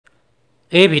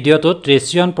এই ভিডিঅ'টোত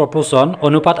ratio' and প্ৰপৰ্চন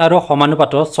অনুপাত আৰু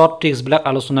সমানুপাতৰ শৰ্ট ট্ৰিক্সবিলাক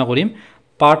আলোচনা কৰিম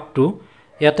পাৰ্ট 2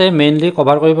 ইয়াতে মেইনলি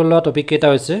কভাৰ কৰিবলৈ টপিক কেইটা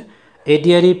হৈছে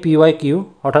ADRE PYQ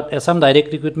অৰ্থাৎ Assam Direct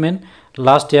Recruitment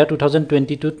last year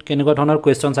 2022 ত কেনেকুৱা ধৰণৰ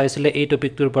কোৱেশ্চনছ আহিছিলে এই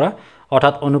টপিকটোৰ পৰা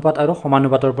অৰ্থাৎ অনুপাত আৰু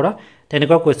সমানুপাতৰ পৰা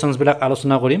তেনেকুৱা কোৱেশ্চনছবিলাক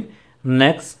আলোচনা কৰিম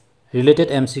নেক্সট ৰিলেটেড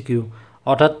MCQ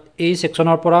অৰ্থাৎ এই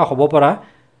সেকশনৰ পৰা হ'ব পৰা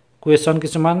কোৱেশ্চন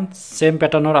কিছুমান সেম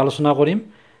প্যাটাৰ্নৰ আলোচনা কৰিম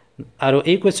আৰু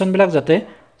এই কোৱেশ্চনবিলাক যাতে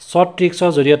শৰ্ট ট্ৰিক্সৰ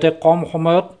জৰিয়তে কম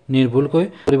সময়ত নিৰ্ভুলকৈ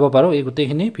কৰিব পাৰো এই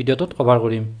গুটেইখিনি ভিডিঅ'টোত কভাৰ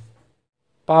কৰিম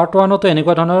পাৰ্ট 1 ত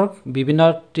এনেকুৱা ধৰণৰ বিভিন্ন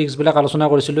ট্ৰিক্সবিলাক আলোচনা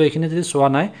কৰিছিলো এইখিনি যদি চোৱা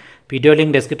নাই ভিডিঅ' লিংক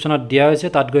ডেসক্ৰিপচনত দিয়া হৈছে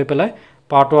তাত গৈ পেলাই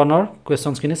পাৰ্ট 1 ৰ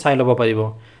কোৱেশ্চনছখিনি চাই ল'ব পাৰিব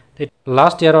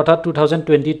লাষ্ট ইয়াৰ অৰ্থাৎ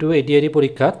 2022 ADRE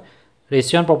পৰীক্ষাত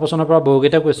ৰেচিঅ' এণ্ড প্ৰপৰ্চনৰ পৰা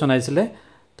বহুকেইটা কোৱেশ্চন আহিছিলে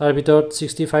তাৰ ভিতৰত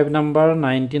 65 নম্বৰ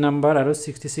 90 নম্বৰ আৰু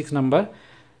 66 নম্বৰ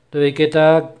তো এইকেইটা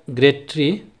গ্ৰেড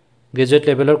 3 গ্ৰেজুৱেট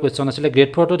লেভেলৰ কোৱেশ্চন আছিলে গ্ৰেড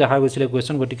 4 তো দেখা গৈছিলে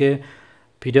কোৱেশ্চন গতিকে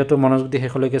ভিডিঅ'টো মনোযোগ দি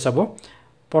শেষলৈকে চাব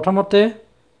প্ৰথমতে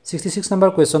 66 নম্বৰ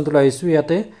কোৱেশ্চনটো লাইছো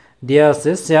ইয়াতে দিয়া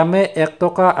আছে শ্যামে 1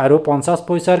 টকা আৰু 50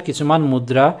 পইচাৰ কিছুমান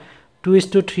মুদ্ৰা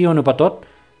 2:3 অনুপাতত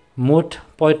মুঠ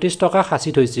 35 টকা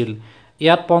খাচি থৈছিল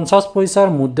ইয়াত 50 পইচাৰ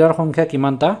মুদ্ৰাৰ সংখ্যা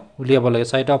কিমানটা উলিয়াব লাগে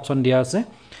চাৰিটা অপচন দিয়া আছে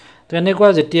তো এনেকুৱা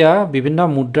যেতিয়া বিভিন্ন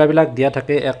মুদ্ৰাবিলাক দিয়া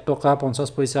থাকে 1 টকা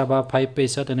 50 পইচা বা 5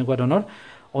 পইচা তেনেকুৱা ধৰণৰ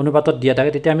অনুপাতত দিয়া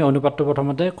থাকে তেতিয়া আমি অনুপাতটো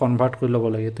প্ৰথমতে কনভাৰ্ট কৰি ল'ব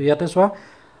লাগে তো ইয়াতে চোৱা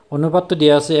অনুপাতটো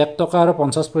দিয়া আছে 1 টকা আৰু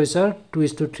 50 পইচাৰ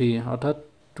 2:3 অৰ্থাৎ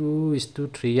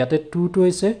 2:3 ইয়াতে 2 টো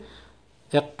হৈছে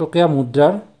 1 টকীয়া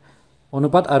মুদ্ৰাৰ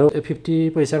অনুপাত আৰু 50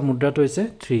 পইচাৰ মুদ্ৰাটো হৈছে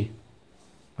 3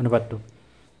 অনুপাতটো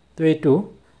তো এইটো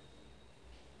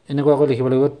এনেকুৱাকৈ লিখিব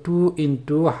লাগিব 2 *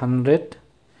 100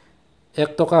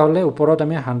 1 টকা হলে ওপৰত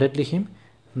আমি 100 লিখিম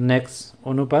নেক্সট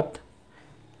অনুপাত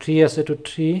 3 আছে তো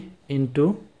 3 *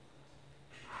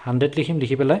 100 লিখিম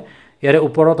লিখি পেলাই ইয়াৰে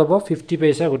ওপৰত হ'ব 50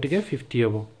 পইচা গটিকে 50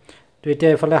 হ'ব তো এতিয়া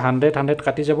এফালে 100 100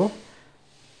 কাটি যাব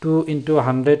 2 *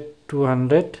 100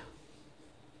 200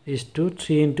 is to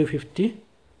 3 * 50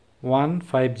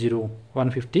 150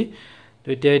 150 তো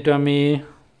এতিয়া এইটো আমি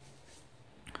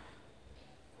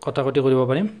কটাকটি কৰিব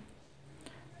পাৰিম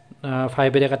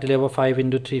 5 এৰে কাটিলে হ'ব 5 *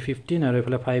 3 15 আৰু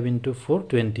এফালে 5 * 4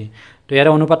 20 তো ইয়াৰ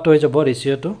অনুপাতটো হৈ যাব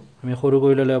ৰেচিঅ'টো আমি সৰু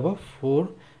কৰি ললে হ'ব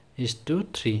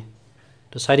 4:3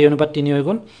 তো 4 অনুপাত 3 হৈ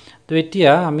গ'ল তো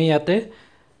এতিয়া আমি ইয়াতে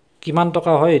কিমান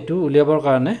টকা হয় এটো উলিয়াবৰ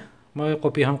কাৰণে মই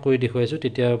কপিখন কৰি দেখুৱাইছো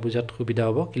তেতিয়া বুজাত সুবিধা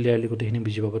হ'ব ক্লিয়াৰলি গোটেইখিনি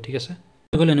বুজি পাব ঠিক আছে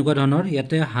গ'ল এনেকুৱা ধৰণৰ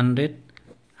ইয়াতে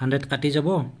 100 কাটি যাব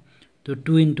তো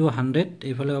 2 * 100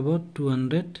 এইফালে হ'ব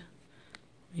 200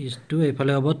 is to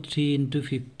এইফালে হ'ব 3 *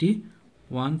 50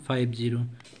 150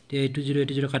 তে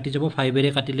 80 কাটি যাব 5 এৰে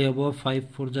কাটিলে হ'ব 5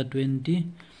 4 * 20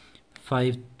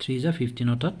 5 3 * 15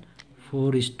 অৰ্থাৎ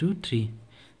 4:3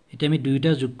 এতিয়া আমি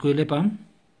দুইটা যোগ কৰিলে পাম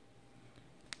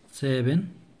 7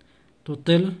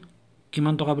 টোটাল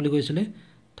কিমান টকা বুলি কৈছিলে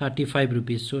 35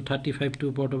 rupees সো 35 টো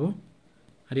ওপৰত হ'ব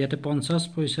আৰু ইয়াতে 50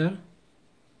 পইচাৰ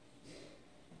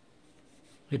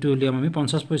এটো উলিয়াম আমি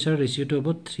 50 পইচাৰ ৰেচিঅ'টো হ'ব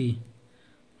 3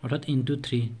 অৰ্থাৎ ইনটু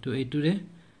 3 তো এইটোৰে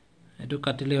এটো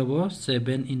কাটিলে হ'ব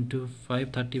 7 * 5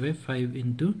 35 5 *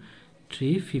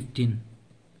 3 15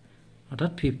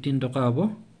 অৰ্থাৎ 15 টকা হ'ব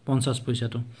 50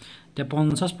 পইচাটো তে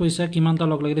 50 পইচা কিমানটা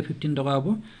লগ লাগিলে 15 টকা হ'ব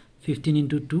 15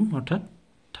 * 2 অৰ্থাৎ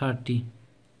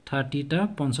 30 টা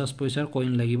 50 পইচাৰ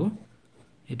কইন লাগিব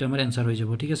এটা আমাৰ आंसर হৈ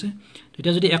যাব ঠিক আছে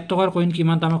তেতিয়া যদি 1 টকাৰ কইন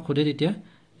কিমানটা আমাক খুদে তেতিয়া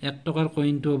 1 টকাৰ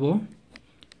কইনটো হ'ব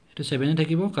এটা 7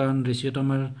 থাকিব কাৰণ ৰেচিঅ'টো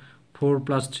আমাৰ 4 +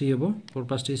 3 হ'ব 4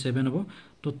 + 3 7 হ'ব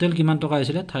টোটাল কিমান টকা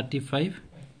আহিছিলে 35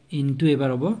 ইনটু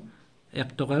এবাৰ হ'ব 1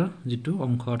 টকাৰ যেটো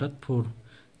অংক অৰ্থাৎ 4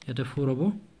 এটা 4 হ'ব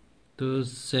তো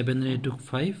 7 ৰে টু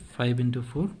 5 5 *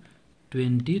 4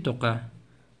 20 টকা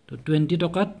তো 20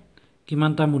 টকাত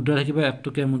কিমানটা মুদ্ৰা থাকিব 1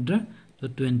 টকীয়া মুদ্ৰা তো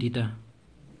 20 টা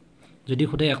যদি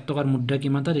খুদে 1 টকাৰ মুদ্ৰা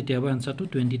কিমানটা তেতিয়া হ'ব आंसरটো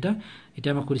 20 টা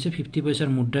এতিয়া আমাক কৰিছে 50 পইচাৰ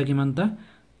মুদ্ৰা কিমানটা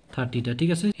 30 টা ঠিক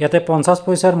আছে ইয়াতে 50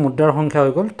 পইচাৰ মুদ্ৰাৰ সংখ্যা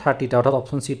হৈ গ'ল 30 টা অৰ্থাৎ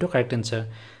অপচন সি টো কাৰেক্ট आंसर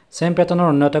সেম প্যাটাৰ্নৰ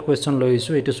অন্য এটা কোৱেশ্চন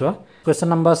লৈছো এটো চোৱা question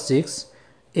number 6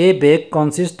 A bag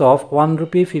consists of 1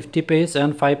 rupee 50 paise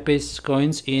and 5 paise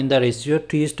coins in the ratio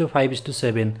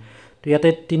 3:5:7 তো ইয়াতে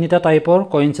তিনিটা টাইপৰ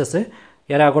কইনছ আছে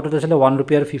ইয়াৰ আগতে আছিল 1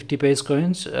 rupee আৰু 50 paise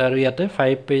coins আৰু ইয়াতে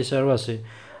 5 paise আৰু আছে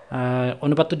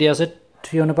অনুপাতটো দিয়া আছে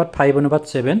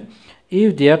 3:5:7 if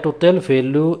their total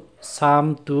value sum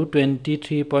to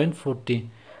 23.40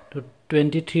 তো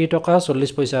 23 টকা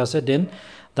 40 পইচা আছে then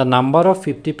the number of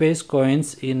 50 paise coins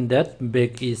in that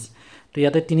bag is তো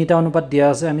ইয়াতে তিনিটা অনুপাত দিয়া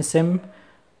আছে আমি সেম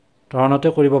ধৰণতে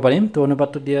কৰিব পাৰিম তো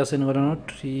অনুপাতটো দিয়া আছে এনেকুৱা ধৰণৰ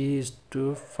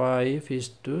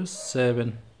 3:5:7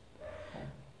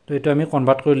 তো এটো আমি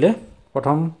কনভাৰ্ট কৰিলে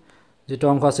প্ৰথম যেটো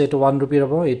অংক আছে এটো 1 rupee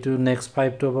হ'ব এটো নেক্সট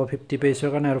 5 টো হ'ব 50 পইচাৰ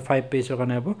কাৰণে আৰু 5 পইচাৰ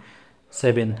কাৰণে হ'ব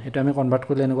 7 এটা আমি কনভাৰ্ট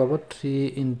কৰলে এনেকুৱা হ'ব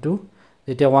 3 ইনটু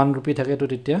যেতিয়া 1 রুপি থাকে তো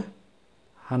তেতিয়া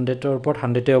 100 এর উপর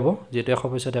 100 এ হ'ব যেটা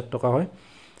 100 পয়সাত 1 টাকা হয়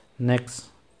next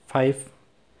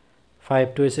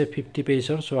 5 to is 50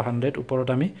 paisor so 100 উপরত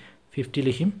আমি 50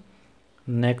 লিখিম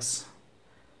next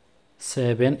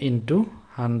 7 into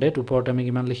 100 উপরত আমি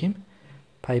কিমান লিখিম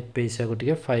 5 paisa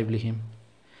গটিকে 5 লিখিম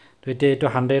তো এটা এটো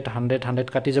 100 100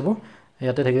 100 কাটি যাব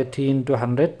ইয়াতে থাকে 3 into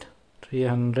 100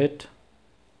 300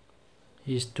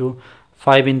 is to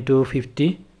 5 into 50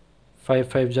 5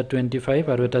 5 is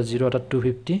 25 আৰু এটা 0 এটা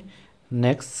 250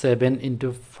 next 7 into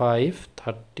 5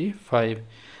 35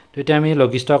 তো এটা আমি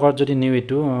লজিস্টাকত যদি নিউ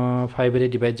এটো 5 এৰে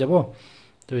ডিভাইড যাব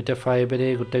তো এটা 5 এৰে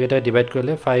গুটেকেটা ডিভাইড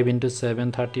কৰিলে 5 into 7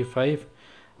 35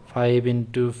 5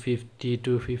 into 50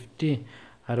 250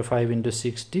 আৰু 5 into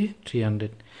 60 300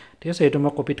 ঠিক আছে এটো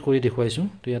মই কপিট কৰি দেখুৱাইছো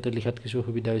তো ইয়াতে লিখাত কিছু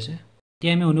সুবিধা হৈছে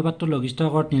এতিয়া আমি অনুপাতটো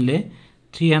লজিস্টাকত নিলে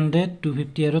 300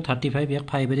 250 আৰু 35 ইয়াক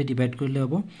 5 এৰে ডিভাইড কৰিলে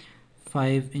হ'ব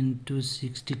 5 into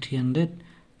 60 300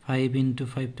 5 into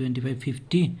 5 25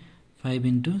 50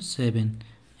 5 into 7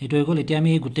 এটো হৈ গল এতিয়া আমি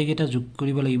এই গুটে কেটা যোগ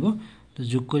কৰিব লাগিব তো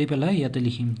যোগ কৰি পেলাই ইয়াতে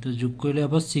লিখিম তো যোগ কৰিলে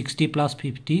হ'ব 60 plus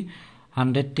 50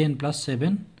 110 plus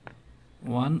 7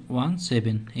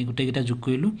 117 এই গুটে কেটা যোগ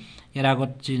কৰিলো ইয়াৰ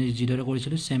আগত জিৰ'ৰে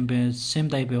কৰিছিলো সেম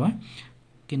টাইপে হয়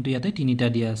কিন্তু ইয়াতে তিনিটা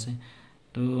দিয়া আছে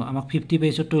তো আমাক 50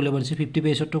 পেজটো উলিয়াব দিছে 50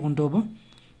 পেজটো কোনটো হ'ব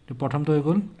তো প্ৰথমটো হৈ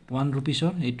গল 1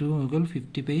 rupeesৰ এটো হৈ গল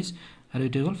 50 পেজ আৰু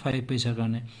এটো হৈ গল 5 পইচাৰ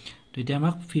কাৰণে তো এতিয়া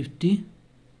আমাক 50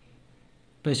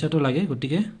 পইচাটো লাগে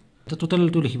গটিকে তো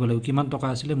টোটালটো লিখিব লাগিব কিমান টকা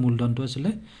আছিল মূলধনটো আছিল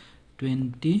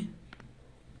 23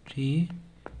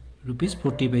 rupees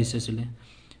 40 paise আছিল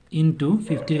into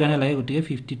 50 কাৰণে লাগে গটিকে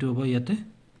 52 হ'ব ইয়াতে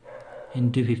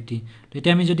into 50 তো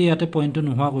এতিয়া আমি যদি ইয়াতে পইণ্টটো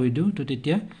নোহোৱা কৰি দিও তো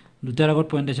তেতিয়া দুটাৰ আগত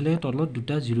পইণ্ট আছিল তলত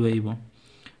দুটা 0 আহিব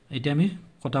এতিয়া আমি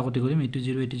কটাকটি কৰিম এটো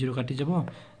 0 এটো 0 কাটি যাব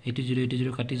এটো 0 এটো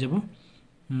 0 কাটি যাব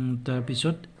তাৰ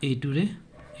পিছত এইটোৰে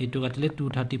এইটো কাটিলে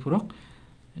 234 ক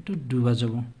এটো দুবা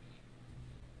যাব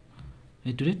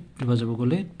এটোৰে দুবা যাব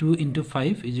গলে 2 into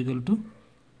 5 is equal to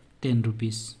 10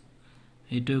 rupees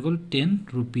এটো গল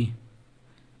 10 rupee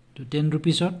তো 10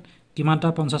 rupeesত কিমানটা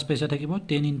 50 পইচা থাকিব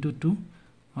 10 into 2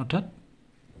 অৰ্থাৎ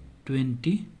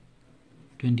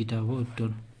 20 টা হ'ব উত্তৰ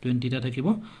 20 টা থাকিব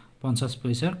 50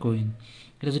 পইচাৰ কইন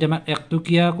এটা যদি আমাৰ 1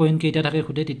 টকিয়া কইন কেইটা থাকে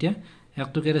খুদে তেতিয়া 1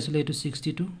 টকিয়াৰ আছিল এটো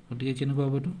 62 গতিকে কেনেকুৱা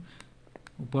হ'ব এটো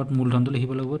উপৰত মূলধনটো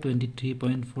লিখিব লাগিব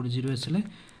 23.40 আছিল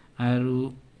আৰু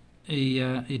এইয়া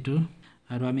এটো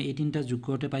আৰু আমি 18 টা যোগ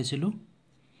কৰতে পাইছিলো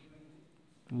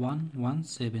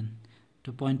 117 তো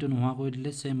পইণ্টটো নোহোৱা কৰি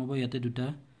দিলে সেম হ'ব ইয়াতে দুটা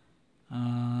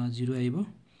 0 আহিব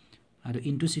আৰু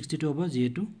ইনটু 62 হ'ব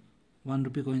যেটো 1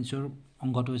 rupee কইনছৰ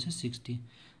অংকটো হৈছে 60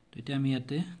 তো এতিয়া আমি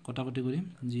ইয়াতে কটাকটি কৰিম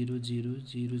 0 0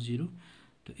 0 0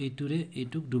 তো এইটোৰে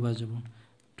এইটুক দুবা যাব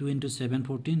 2 into 7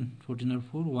 14 14 or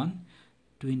 4 1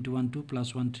 2 into 1 2 plus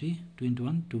 1 3 2 into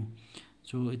 1 2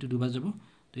 so এটো দুবা যাব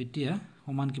তো এতিয়া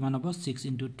সমান কিমান হ'ব 6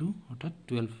 into 2 অৰ্থাৎ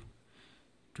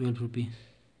 12 rupee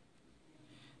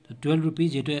তো 12 rupee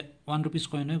যেটো 1 rupees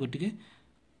কইন হয় গটিকে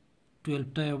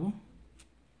 12 টা হ'ব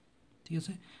ঠিক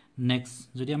আছে নেক্সট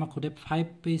যদি আমাক খুদে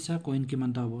 5 পইচা কইন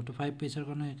কিমানটা হ'ব তো 5 পইচাৰ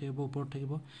কাৰণে একে হ'ব ওপৰত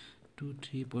থাকিব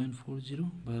 23.40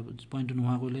 বা পইণ্টটো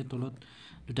নোহোৱা কৰিলে তলত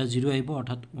দুটা 0 আহিব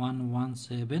অৰ্থাৎ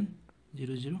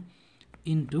 11700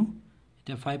 ইনটু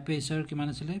এটা 5 পইচাৰ কিমান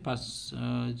আছিল পাঁচ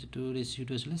যেটো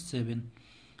ৰেশিওটো আছিল 7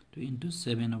 তো ইনটু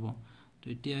 7 হ'ব তো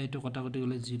এতিয়া এটো কটাকটি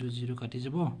গলে 0 0 কাটি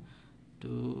যাব তো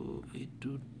এটো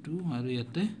 2 আৰু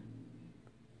ইয়াতে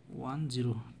 10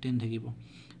 10 থাকিব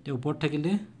তে ওপৰত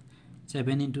থাকিলে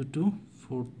 7 into 2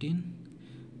 14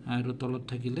 আৰু তলত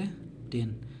থাকিলে 10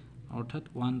 অৰ্থাৎ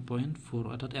 1.4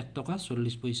 অৰ্থাৎ 1 টকা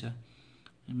 40 পইচা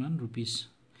ইমান rupees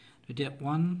এতিয়া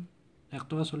 1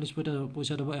 টকা 40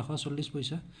 পইচা হ'ব 140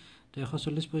 পইচা তো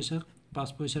 140 পইচা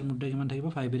 5 পইচাৰ মুদ্ৰা কিমান থাকিব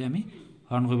 5 এৰে আমি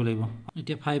হৰণ কৰিব লাগিব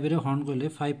এতিয়া 5 এৰে হৰণ কৰিলে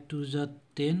 5 2 is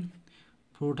 10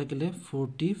 4 থাকিলে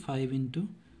 40 5 into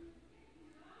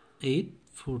 8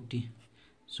 40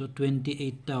 so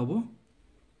 28 টা হ'ব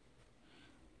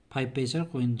 5 পইচাৰ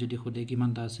কইন যদি খুদে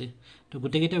কিমানটা আছে তো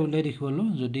গুটেকেটা উলাই দেখিবলো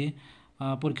যদি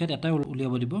পৰীক্ষাত এটা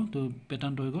উলিয়াব দিব তো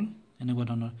প্যাটাৰ্নটো হৈ গল এনেকুৱা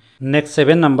ধৰণৰ নেক্সট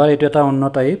 7 নাম্বাৰ এটো এটা অন্য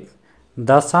type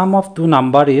the sum of two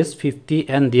number is 50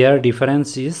 and their difference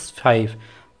is 5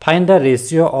 find the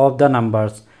ratio of the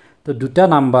numbers তো দুটা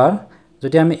নাম্বাৰ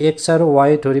যদি আমি x আৰু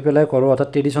y ধৰি পেলাই কৰো অৰ্থাৎ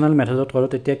ট্ৰেডিশনাল মেথডত কৰো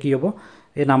তেতিয়া কি হ'ব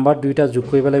এই নাম্বাৰ দুইটা যোগ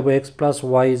কৰিব লাগিব x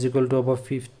 + y = হ'ব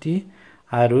 50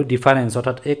 আৰু ডিফাৰেন্স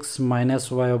অৰ্থাৎ x -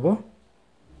 y হ'ব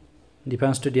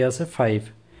ডিফাৰেন্সটো দিয়া আছে 5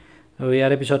 আৰু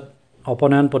ইয়াৰ পিছত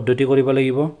অপনয়ন পদ্ধতি কৰিব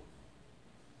লাগিব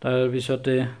তাৰ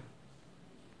পিছতে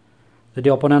যদি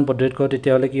অপনয়ন পদ্ধতি কৰো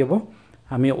তেতিয়া হলে কি হ'ব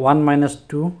আমি 1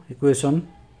 - 2 ইকুৱেচন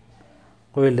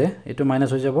কৰিলে এটো মাইনাস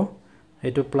হৈ যাব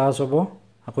এইটো প্লাস হ'ব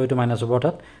আকৌ এইটো মাইনাস হ'ব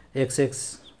অৰ্থাৎ x x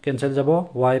কেনসেল যাব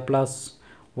y plus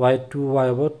y 2y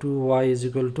হ'ব 2y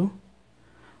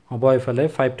হ'ব ইফালে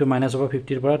 5 to minus হ'ব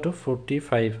 50 ৰ পৰা to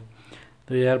 45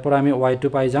 তো ইয়াৰ পৰা আমি y টো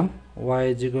পাই যাম y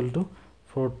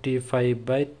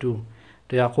 45/2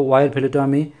 তো আকৌ y এর ভ্যালুটো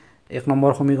আমি এক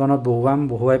নম্বৰ সমীকৰণত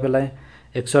বহুৱাই পেলাই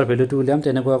x এৰ ভ্যালুটো উলিয়াম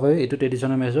তেনেকুৱাকৈ এটো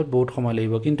ট্ৰেডিশনাল মেথডত বহুত সময়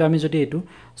লাগিব কিন্তু আমি যদি এটো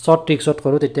শৰ্ট ট্ৰিক্সত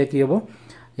কৰো তেতিয়া কি হ'ব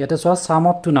ইয়াতে চোৱা sum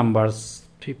of two numbers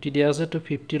 50 দিয়া আছে তো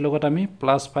 50 লগত আমি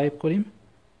 +5 কৰিম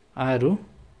আৰু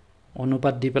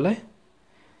অনুপাত দি পেলাই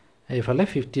এইফালে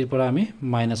 50 ৰ পৰা আমি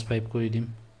 -5 কৰি দিম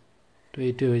তো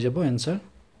এইটো হৈ যাব आंसर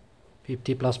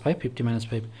 50 + 5 50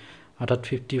 - 5 অৰ্থাৎ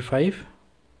 55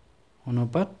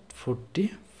 অনুপাত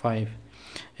 45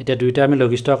 এটা দুইটা আমি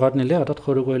লঘিষ্ঠ আকাৰত নিলে অৰ্থাৎ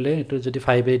সৰু কৰিলে এটো যদি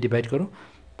 5 এ ডিভাইড কৰো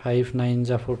 5 9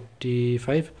 *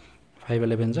 45 5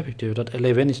 11 * 50 অৰ্থাৎ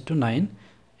 11:9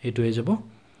 এটো হৈ যাব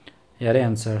ইয়াৰে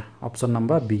आंसर অপচন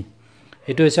নম্বৰ বি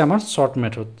এটো হৈছে আমাৰ শৰ্ট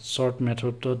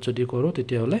মেথডত যদি কৰো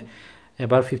তেতিয়া হলে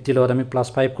এবাৰ 50 লগত আমি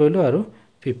 +5 কৰিলো আৰু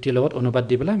 50 লগত অনুপাত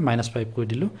দি পেলাই -5 কৰি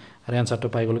দিলো আৰু आंसरটো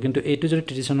পাই গলো কিন্তু এইটো যদি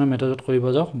ট্ৰেডিশনাল মেথডত কৰিব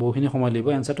যাও বহুখিনি সময় লাগিব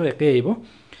आंसरটো একেই আহিব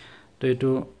তো এইটো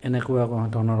এনেকুৱা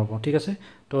ধৰণৰ হ'ব ঠিক আছে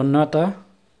তো অন্য এটা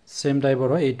সেম টাইপৰ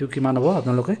হয় এইটো কিমান হ'ব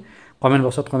আপোনালোকে কমেন্ট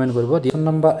বক্সত কমেন্ট কৰিব question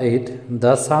number 8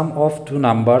 the sum of two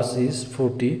numbers is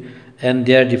 40 and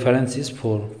their difference is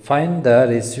 4 find the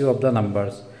ratio of the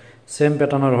numbers same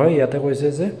প্যাটাৰ্নৰ হয় ইয়াতে কৈছে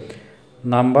যে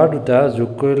নাম্বাৰ দুটা যোগ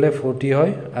কৰিলে 40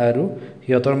 হয় আৰু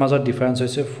হিয়তৰ মাজত ডিফাৰেন্স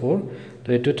হৈছে 4 তো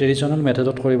এটো ট্ৰেডিশনাল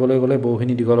মেথডত কৰিবলৈ গলে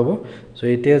বহুখিনি দীঘল হ'ব সো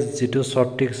এতিয়া যেটো শৰ্ট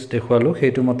ট্ৰিক্স দেখুৱালো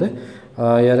সেইটো মতে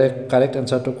ইয়াৰে কাৰেক্ট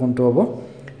आंसरটো কোনটো হ'ব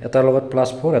এটাৰ লগত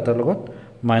 +4 এটাৰ লগত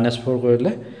 -4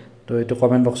 কৰিলে তো এটো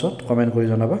কমেন্ট বক্সত কমেন্ট কৰি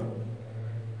জনাবা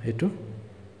এটো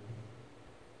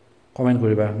কমেন্ট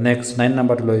কৰিবা নেক্সট 9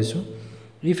 নাম্বাৰটো লৈছো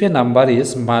if a number is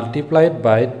multiplied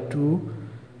by 2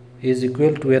 is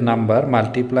equal to a number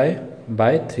multiplied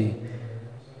by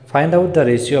 3 find out the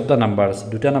ratio of the numbers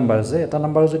দুটা নাম্বার আছে এটা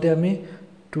নাম্বার যদি আমি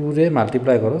 2 ৰে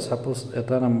মাল্টিপ্লাই কৰো সাপোজ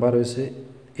এটা নাম্বাৰ হৈছে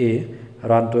a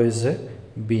আৰু আনটো হৈছে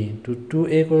b তো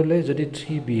 2a কৰিলে যদি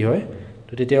 3b হয়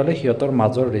তো তেতিয়া হলে হিয়তৰ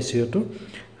মাজৰ ৰেশিওটো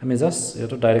আমি জাস্ট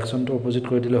এটো ডাইৰেকশনটো অপোজিট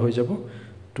কৰি দিলে হৈ যাব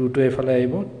 2 টো এফালে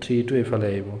আহিব 3 টো এফালে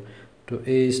আহিব তো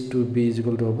a is to b is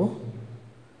equal to হ'ব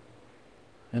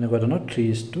এনেকুৱা ধৰণৰ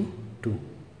 3 is to 2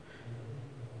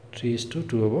 3 is to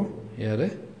 2 হ'ব ইয়াৰে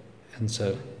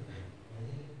आंसर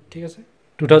ঠিক আছে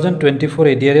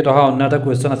 2024 ADRE অহা অন্য এটা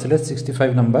কোৱেশ্চন আছিল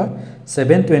 65 নম্বৰ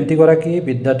 720 গৰাকী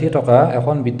বিদ্যাৰ্থী থকা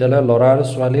এখন বিদ্যালয়ৰ ল'ৰা আৰু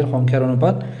ছোৱালীৰ সংখ্যাৰ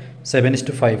অনুপাত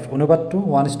 7:5 অনুপাতটো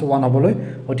 1:1 হ'বলৈ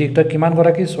অতিৰিক্ত কিমান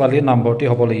গৰাকী ছোৱালীৰ নামভৰ্তি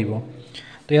হ'ব লাগিব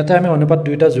তো ইয়াতে আমি অনুপাত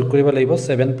দুইটা যোগ কৰিব লাগিব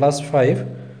 7 + 5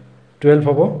 12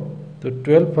 হ'ব তো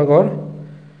 12 ভাগৰ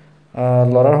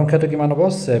ল'ৰাৰ সংখ্যাটো কিমান হ'ব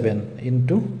 7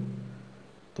 ইনটু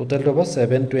টোটালটো হ'ব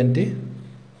 720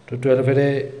 তো 12 এৰে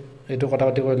এটো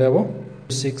কটাকটি কৰিলে হ'ব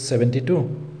 672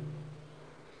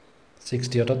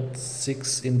 60 অৰ্থাৎ 6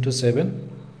 into 7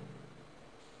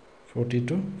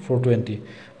 42 420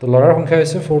 তো ল'ৰাৰ সংখ্যা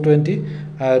হৈছে 420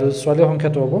 আৰু ছোৱালীৰ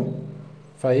সংখ্যাটো হ'ব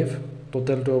 5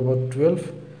 টোটালটো হ'ব 12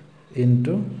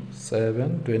 into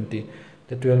 720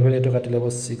 তো 12 এৰে এটো কাটিলে হ'ব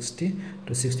 60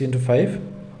 তো 60 into 5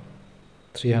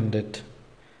 300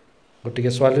 গতিকে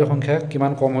ছোৱালীৰ সংখ্যা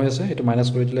কিমান কম হৈ আছে এটো মাইনাস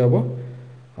কৰি দিলে হ'ব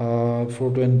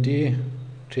 420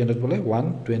 300 বলে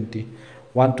 120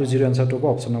 120 आंसरটো হ'ব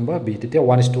অপচন নম্বৰ বি তেতিয়া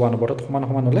 1:1 হ'ব সমান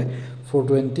সমান হলে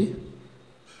 420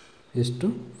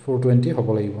 হ'ব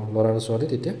লাগিব ল'ৰা আৰু ছোৱালী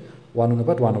তেতিয়া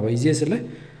 1:1 হ'ব ইজি আছিল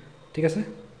ঠিক আছে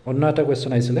অন্য এটা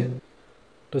কোৱেশ্চন আহিছিল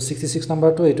তো 66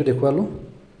 নম্বৰটো এটো দেখুৱালো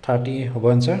 30 হ'ব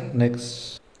आंसर নেক্সট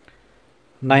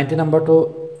 90 নম্বৰটো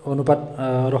অনুপাত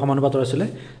আৰু সমানুপাতৰ আছিল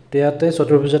তেয়াতে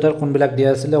চতুৰ্ভুজটাৰ কোণবিলাক দিয়া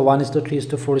আছিল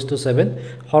 1:3:4:7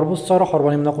 সৰ্বোচ্চ আৰু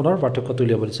সৰ্বনিম্ন কোণৰ পাৰ্থক্যটো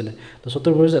উলিয়াব দিছিল তো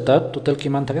চতুৰ্ভুজ এটা টোটাল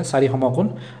কিমান থাকে 4 সমকোণ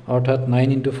অৰ্থাৎ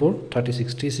 9 * 4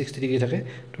 36 360 ডিগ্ৰী থাকে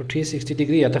তো 360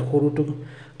 ডিগ্ৰী এটা সৰুটো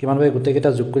কিমান হয় গোটেইকেইটা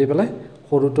যোগ কৰি পেলাই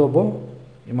সৰুটো হ'ব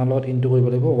ইমান লগত ইনটু কৰিব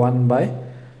লাগিব 1 বাই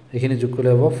এখিনি যোগ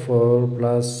কৰিলে হ'ব 4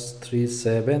 + 3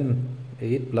 7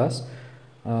 8 +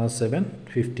 7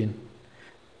 15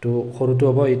 তো সৰুটো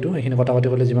হ'ব এইটো এখিনি কটাকটি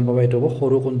কৰিলে যিমান পাবা এইটো হ'ব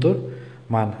সৰু কোণটোৰ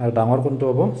মান আৰু ডাঙৰ কোণটো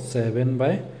হ'ব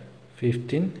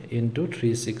 7/15 into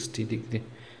 360 ডিগ্ৰী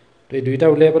তো এই দুইটা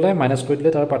উলিয়াই পেলাই মাইনাস কৰি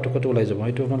দিলে তাৰ পাৰ্থক্যটো ওলাই যাব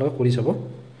এইটো আপোনালোকে কৰি চাব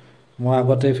মই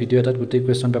আগতে ভিডিও এটাত গোটেই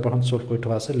কোৱেশ্চন পেপাৰখন সলভ কৰি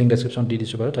থোৱা আছে লিংক ডেসক্ৰিপচন দি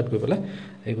দিছো বাৰু তাত গৈ পেলাই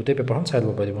এই গোটেই পেপাৰখন চাই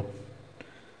ল'ব পাৰিব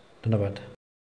ধন্যবাদ